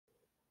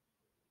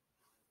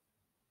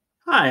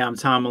Hi, I'm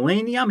Tom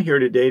Mulaney. I'm here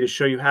today to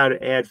show you how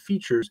to add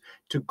features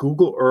to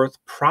Google Earth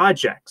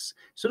projects.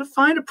 So to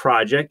find a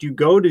project, you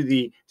go to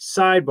the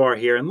sidebar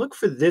here and look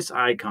for this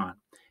icon.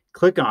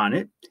 Click on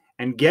it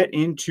and get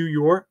into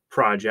your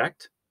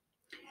project.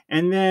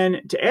 And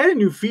then to add a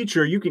new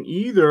feature, you can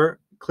either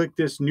click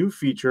this new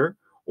feature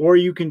or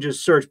you can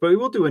just search, but we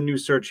will do a new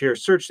search here.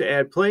 Search to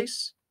add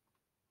place,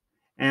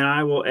 and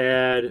I will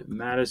add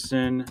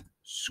Madison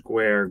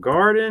Square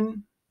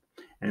Garden,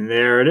 and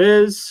there it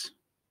is.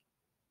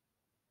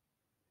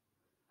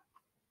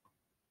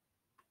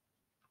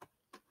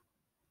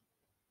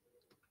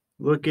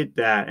 Look at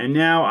that. And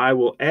now I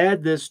will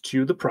add this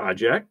to the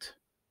project.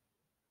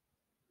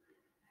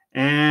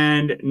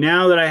 And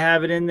now that I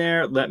have it in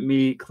there, let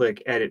me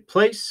click Edit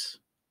Place.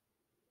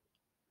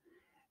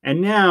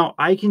 And now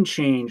I can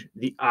change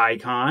the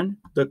icon,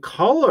 the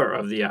color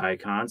of the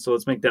icon. So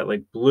let's make that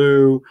like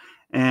blue.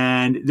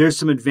 And there's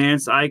some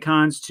advanced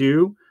icons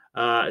too.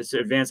 So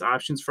advanced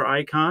options for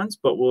icons,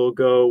 but we'll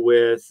go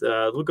with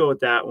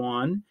that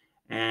one.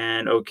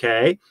 And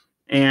okay.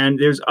 And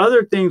there's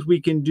other things we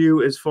can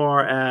do as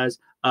far as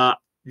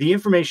the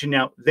information.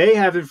 Now they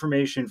have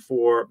information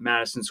for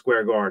Madison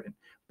Square Garden,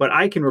 but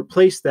I can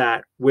replace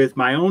that with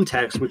my own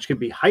text, which can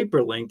be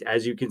hyperlinked,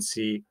 as you can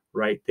see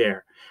right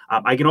there.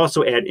 I can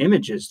also add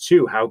images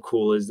too. How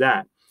cool is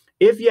that?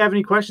 If you have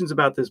any questions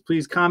about this,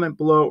 please comment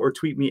below or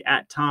tweet me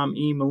at Tom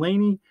E.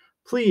 Mulaney.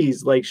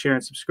 Please like, share,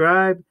 and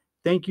subscribe.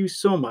 Thank you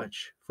so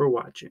much for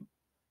watching.